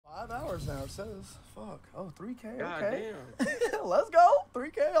hours now, it says. Fuck. Oh, 3K. God okay. damn. Let's go.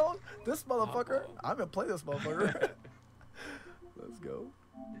 3K on this motherfucker. I'm gonna play this motherfucker. Let's go.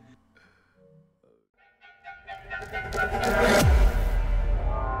 I'm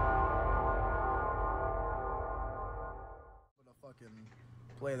gonna fucking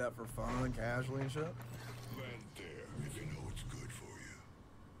play that for fun, casually and shit. Land there if you know it's good for you.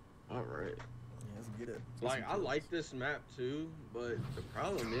 All right. Yeah, let's get it. Like, I like this map too, but the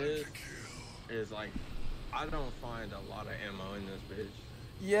problem is like, I don't find a lot of ammo in this bitch.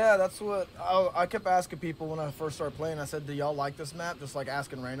 Yeah, that's what I kept asking people when I first started playing. I said, do y'all like this map? Just like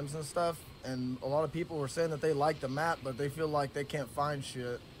asking randoms and stuff. And a lot of people were saying that they like the map, but they feel like they can't find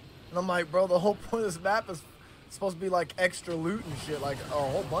shit. And I'm like, bro, the whole point of this map is supposed to be like extra loot and shit, like a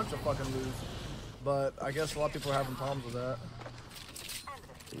whole bunch of fucking loot. But I guess a lot of people are having problems with that.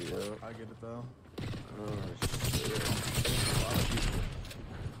 Yeah. I get it though. Oh, shit. A lot of people.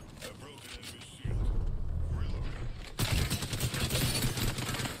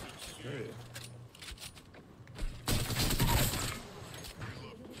 Okay.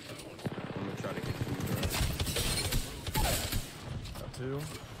 I'm gonna try to get through that. Got two.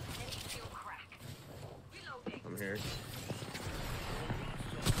 I'm here.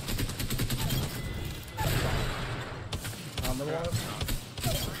 Another one.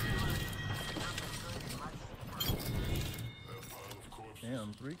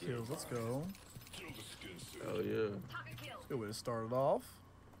 Damn, 3 kills. Let's go. Oh yeah. Good way to start it off.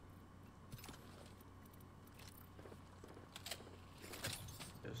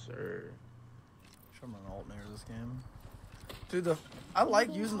 Yes, sir. I'm running alternator this game. Dude, I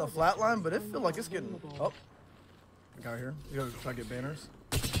like using the flatline, but it feel like it's getting. Oh, I got here. You gotta try to get banners.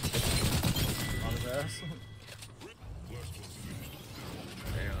 On his ass.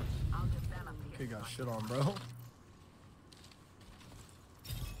 Damn. Okay, got shit on, bro.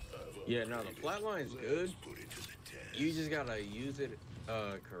 Yeah, no, the flatline's good. You just gotta use it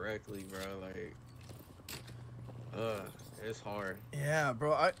correctly, bro. Like, it's hard. Yeah,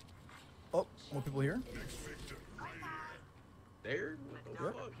 bro. Oh, more people here. There? What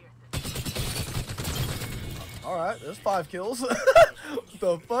the fuck? All right, there's 5 kills. What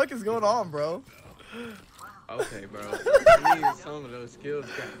the fuck is going on, bro? Okay, bro. I need some of those kills,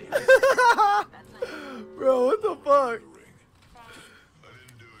 goddamn. Bro, what the fuck?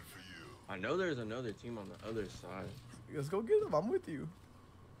 I know there's another team on the other side. Let's go get them. I'm with you.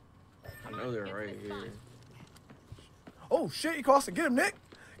 I know they're right here. Oh shit, you crossed it. Get him, Nick.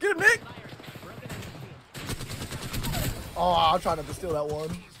 Get him, Nick. Oh, I'll try not to steal that one.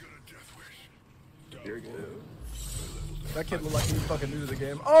 You're good. That kid looked like he was fucking new to the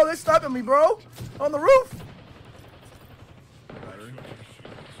game. Oh, they sniping me, bro. On the roof.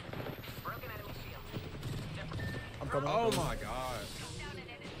 I'm coming. Oh my god.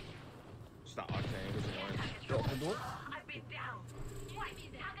 Stop octane. Which one? Open the door.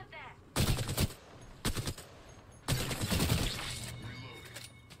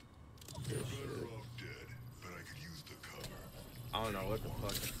 I don't know what the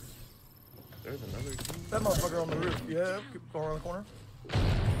fuck. There's another team. That motherfucker on the roof. Yeah, keep going around the corner.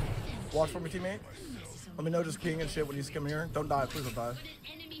 Watch for me, teammate. Let me know just king and shit when he's coming here. Don't die, please don't die. Alright.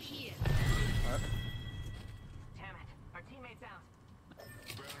 Damn it, our teammate's out.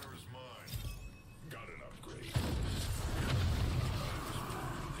 Banner is mine. Got an upgrade.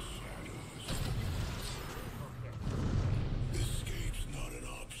 Escape's not an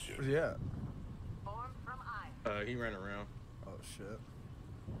option. Where's he at? Form from I. He ran around. Oh shit.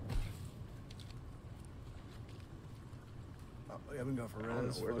 Oh, yeah, we can go for I don't know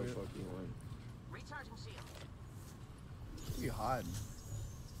res. where the Fuck fuck he went. Recharging shield. it. Where you hiding?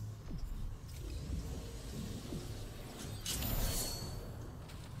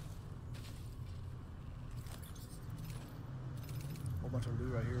 Whole bunch of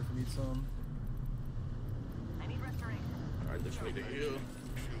loot right here if you need some. I need restoration. Alright, just need to heal.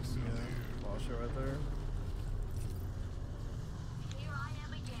 Yeah, all shit right there. Here I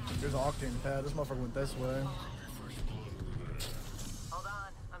am again. There's an octane pad. This motherfucker went this way. Hold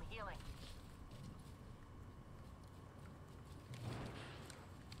on, I'm healing.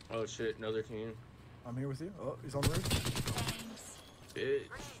 Oh shit, another team. I'm here with you. Oh, he's on the roof. Bitch.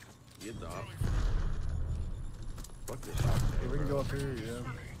 Get the op. Fuck this shot. Yeah, we can go up here, yeah.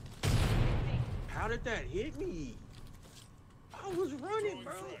 How did that hit me? I was running,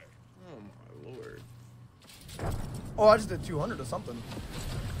 bro. Oh my lord. Oh, I just did 200 or something.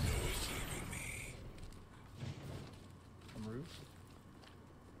 On the roof.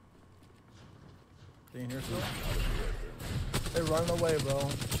 They in here still? They running away, bro.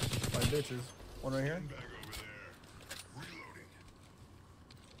 Like bitches. One right here. Back over there. Reloading.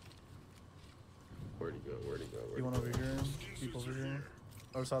 Where'd he go? Where'd he go? He went over here. Keep over here.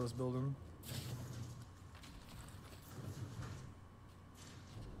 Other side of this building.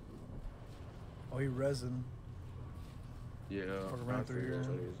 Oh, he resin. Yeah. Fucking ran through here. That's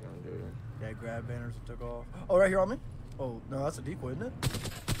what he was gonna do. Yeah, he grabbed banners and took off. Oh, right here on me? Oh, no, that's a decoy, isn't it? Yeah,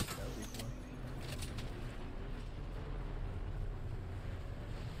 decoy.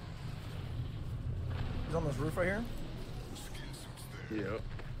 He's on this roof right here. Yep.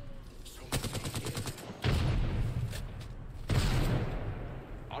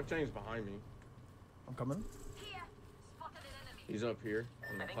 Octane's behind me. I'm coming. Here. Spotted an enemy. He's up here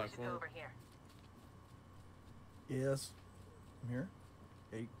on the I think we should go platform. over here. Yes. I'm here.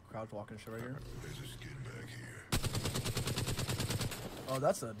 Yeah, he crouch walking shit right here. There's a skin back here. Oh,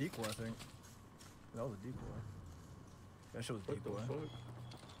 that's a decoy, I think. That was a decoy. That shit was What the decoy. fuck?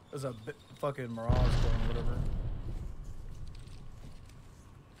 There's a fucking Mirage clone or whatever.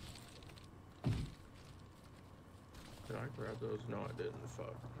 Did I grab those? No, I didn't.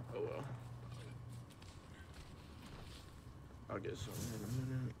 Fuck. Oh well. I'll get some in a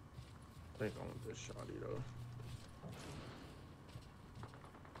minute. I think I want this shotty though.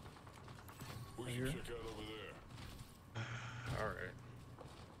 We Right should here? check out over there. Alright.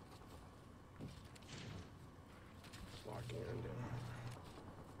 Lock in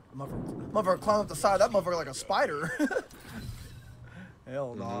down. Motherfucker climbed up the side. That motherfucker like a spider.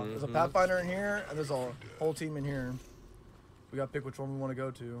 Hell no. There's a Pathfinder in here, and there's a whole team in here. We gotta pick which one we want to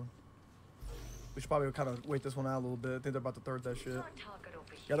go to. We should probably kind of wait this one out a little bit. I think they're about to third that shit. Target over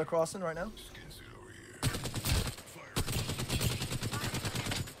here. Yeah, they're crossing right now. Skin suit over here. Fire.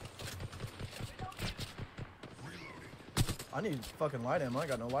 Reloading. I need fucking light ammo. I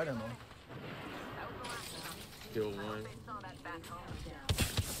got no light ammo. That was the last one. Kill I hope one. they saw that back home.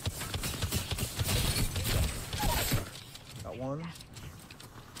 Got one.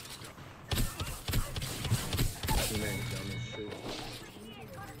 Two men down this shit.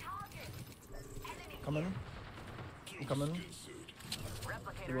 Coming. I'm coming. Skin suit.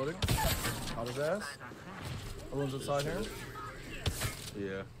 Replicator. Reloading. Out his ass. Everyone's inside here.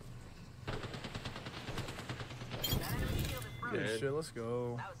 Yeah. That enemy shield is broken. Good Dead. shit. Let's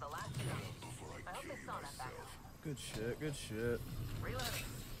go. That was the last one. Before I I hope kill they saw that back myself. home. Good shit. Good shit. Reloading.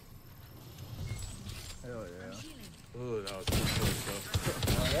 Hell yeah. Ooh, that was pretty close though.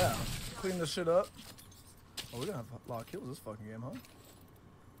 Oh yeah. Clean this shit up. Oh, we're gonna have a lot of kills this fucking game, huh?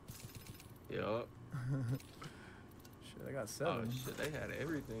 Yup. Shit, I got Oh 7. shit, they had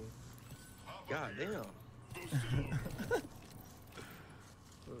everything. God damn.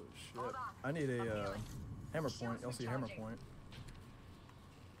 Oh shit. I need a hammer point. Y'all see a hammer point.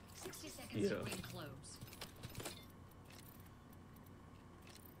 60 seconds Yeah. to ring close.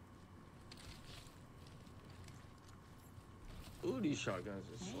 Ooh, these shotguns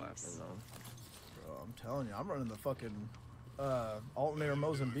are slapping though. Bro, I'm telling you, I'm running the fucking alternator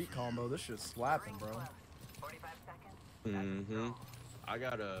Mozambique combo. This shit's slapping, bro. 45 seconds. Mm-hmm. I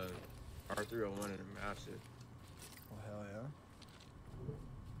got a R301 and a massive. Oh hell yeah.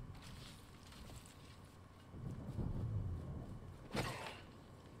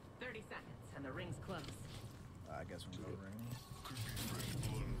 30 seconds and the ring's close. I guess we can go ring. Could be fresh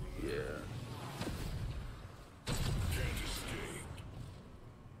blood over there. Yeah. Can't escape.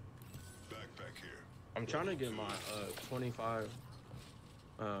 Back here. I'm trying to get my 25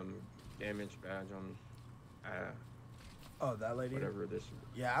 damage badge on Oh, that lady. whatever this.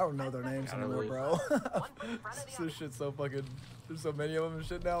 Yeah, I don't know their names anymore, bro. This shit's so fucking. There's so many of them and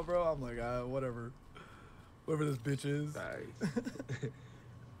shit now, bro. I'm like, whatever. Whatever this bitch is. Bags.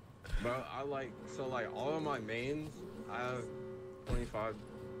 Bro, I like all of my mains. I have 25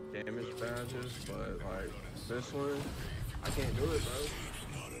 damage badges, but like this one, I can't do it, bro. It's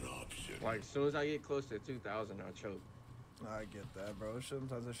not an option. Like as soon as I get close to 2,000, I choke. I get that, bro.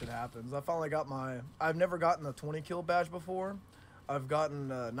 Sometimes that shit happens. I finally got my. I've never gotten a 20 kill badge before. I've gotten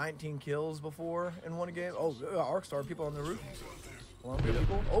 19 kills before in one game. Oh, Arcstar, people on the roof. Hold on, good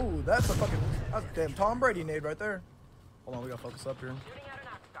people. Oh, that's a fucking. That's a damn Tom Brady nade right there. Hold on, we gotta focus up here. Shooting out an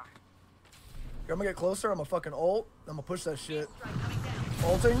Arcstar. I'm gonna get closer. I'm gonna fucking ult. I'm gonna push that shit. Strike coming down.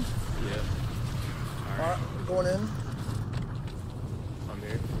 Ulting. Yeah. Alright, going in. I'm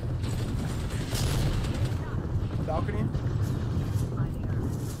here. Balcony.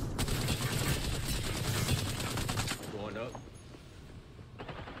 Going up.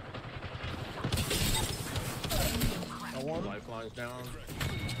 Got one. Lifeline's down.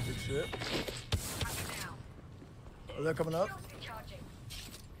 Good shit. Target down. Are they coming up? Charging.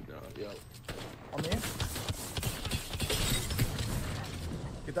 No, yep. On me.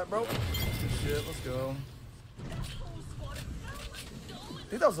 Get that, bro. Good shit. Let's go. I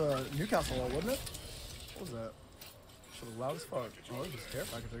think that was a Newcastle ult, wasn't it? What was that? Shit was loud as fuck. Oh, this is care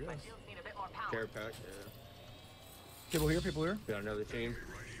package, I guess. Shields need a bit more power. Care pack, yeah. People here, people here. Got another team.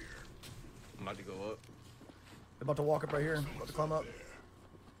 I'm about to go up. They're about to walk up right here. About to climb up.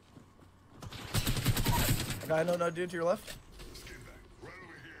 A guy, no, dude, to your left. Right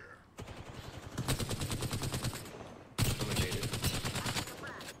over here. Someone made it.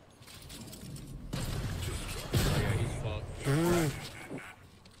 Oh yeah, he's fucked.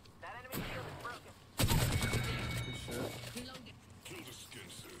 That enemy shield is broken. Good shit. Reloading. Kill the skin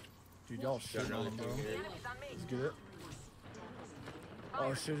suit. Dude, y'all Got shit on another him, bro. team here. Enemies on me. Let's get it.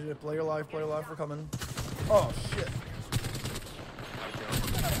 Oh shit, play your life, we're coming. Oh shit.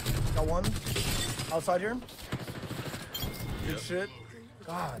 Got one. Outside here. Good Yep. shit.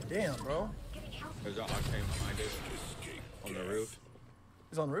 God damn, bro. There's an octane behind it. On the roof.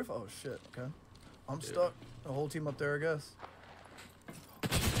 He's on the roof? Oh shit, okay. I'm stuck. The whole team up there, I guess.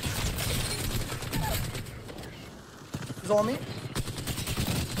 He's on me.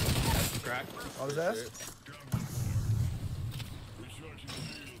 Crack. On his Good ass. shit. Recharging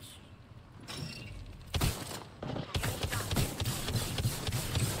shields.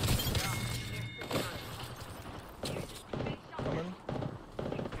 Coming.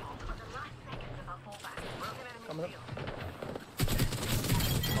 Coming up.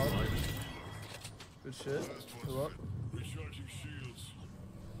 Oh. Good shit. Go up. Recharging shields.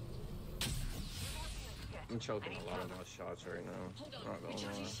 I'm choking a lot of my shots right now. Hold Not on. gonna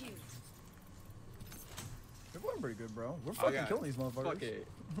Recharging lie. shields. We're going pretty good, bro. We're I fucking got killing these motherfuckers. Fuck it.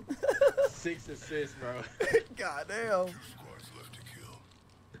 6 assists, bro. God damn. Squads left to kill.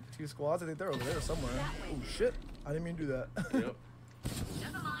 2 squads. I think they're over there somewhere. Oh shit. I didn't mean to do that. Yep.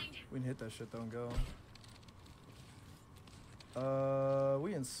 Never mind. We can hit that shit though and go.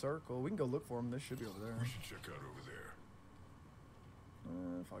 We in circle. We can go look for them. They should be over there. We should check out over there.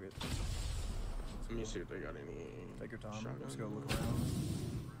 Fuck it. Let me see if they got any. Take your time. shotguns. Just go look around.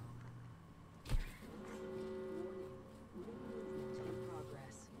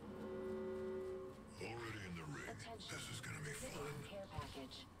 Progress. Already in the rig. This is gonna be fun. Care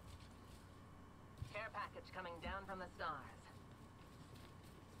package. Care package coming down from the stars.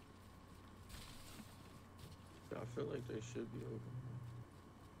 I feel like they should be open.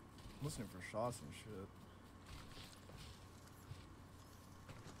 I'm listening for shots and shit.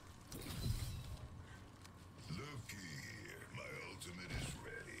 Looky here. My ultimate is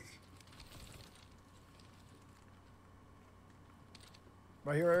ready.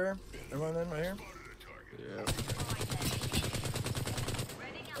 Right here, right here. Everyone in, right here. Spotted a target. Yeah.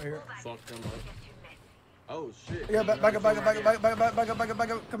 Right here. Fuck them up. Oh shit. Yeah, back up.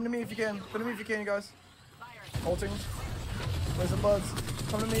 Come to me if you can. Come to me if you can, you guys. Ulting. Play some buds.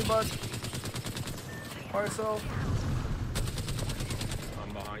 Come to me, bud. By yourself.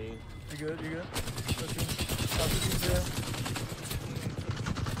 I'm behind you. You good? You good? Got you. Got you, here.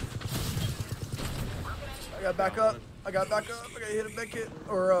 I got back up. I got hit a med kit.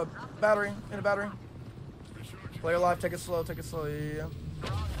 Or battery. In a battery. Play your life. Take it slow. Yeah.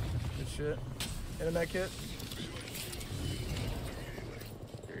 Good shit. In a med kit.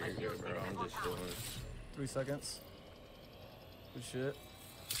 You're good, bro. I'm just chilling. 3 seconds. Good shit.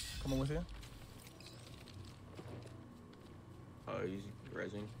 Coming with you. Oh, he's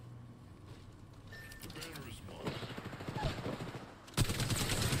rezzing. The banner is marked.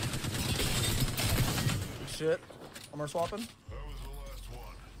 Good shit. Armor swapping. That was the last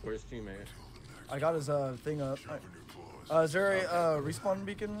one. Where's teammate? I got his thing up. Sharpen your claws. Is there a respawn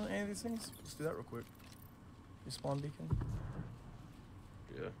beacon in any of these things? Let's do that real quick. Respawn beacon.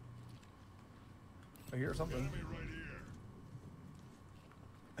 Yeah. I hear something. Enemy right here.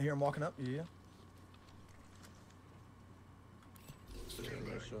 I hear him walking up. Yeah. Yeah,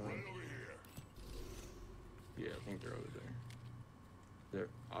 that's, Right over here. yeah, I think they're over there. There.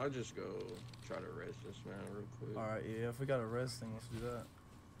 I'll just go try to res this man real quick. All right. Yeah. If we got a res thing, let's do that.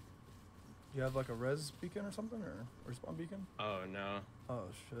 You have like a res beacon or something, or respawn beacon? Oh no. Oh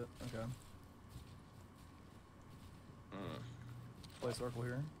shit. Okay. Play circle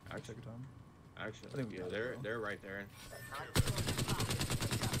here. Actually- Take your time. I Actually, think we yeah, got it, they're bro. they're right there.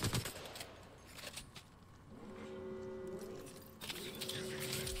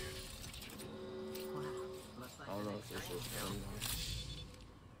 Looks like I don't know if this is him.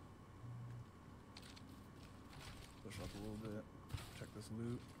 Push up a little bit. Check this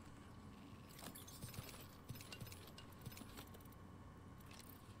loot.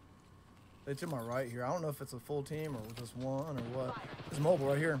 They to my right here. I don't know if it's a full team or just one or what. There's mobile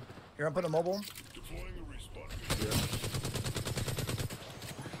right here. Here, I'm putting a mobile. Deploying a respawn. Yeah.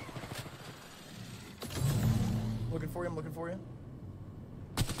 Looking for you. I'm looking for you.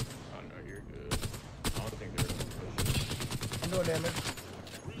 Oh no, you're good. I don't doing damage.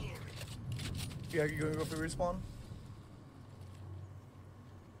 Yeah, you gonna go for respawn?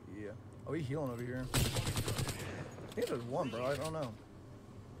 Yeah. Oh, he healing over here. I think there's one, bro. I don't know.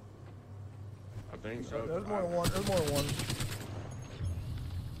 I think so. There's more than one. There's more than one.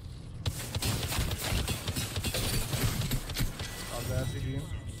 SCG.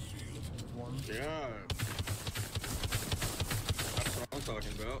 One. Yeah. That's what I'm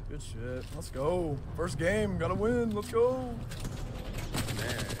talking about. Good shit. Let's go. First game. Gotta win. Let's go.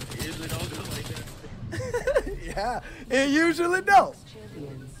 Man, it usually don't do like that. Yeah, it usually don't.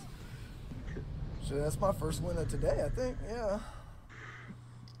 Champions. Shit, that's my first win of today, I think. Yeah.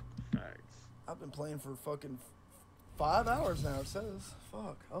 Facts. I've been playing for fucking 5 hours now, it says.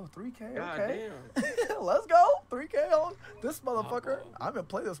 Fuck. Oh, 3K. God Okay. damn. Let's go. 3K on this motherfucker. I haven't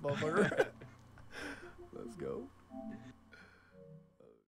played this motherfucker. Let's go.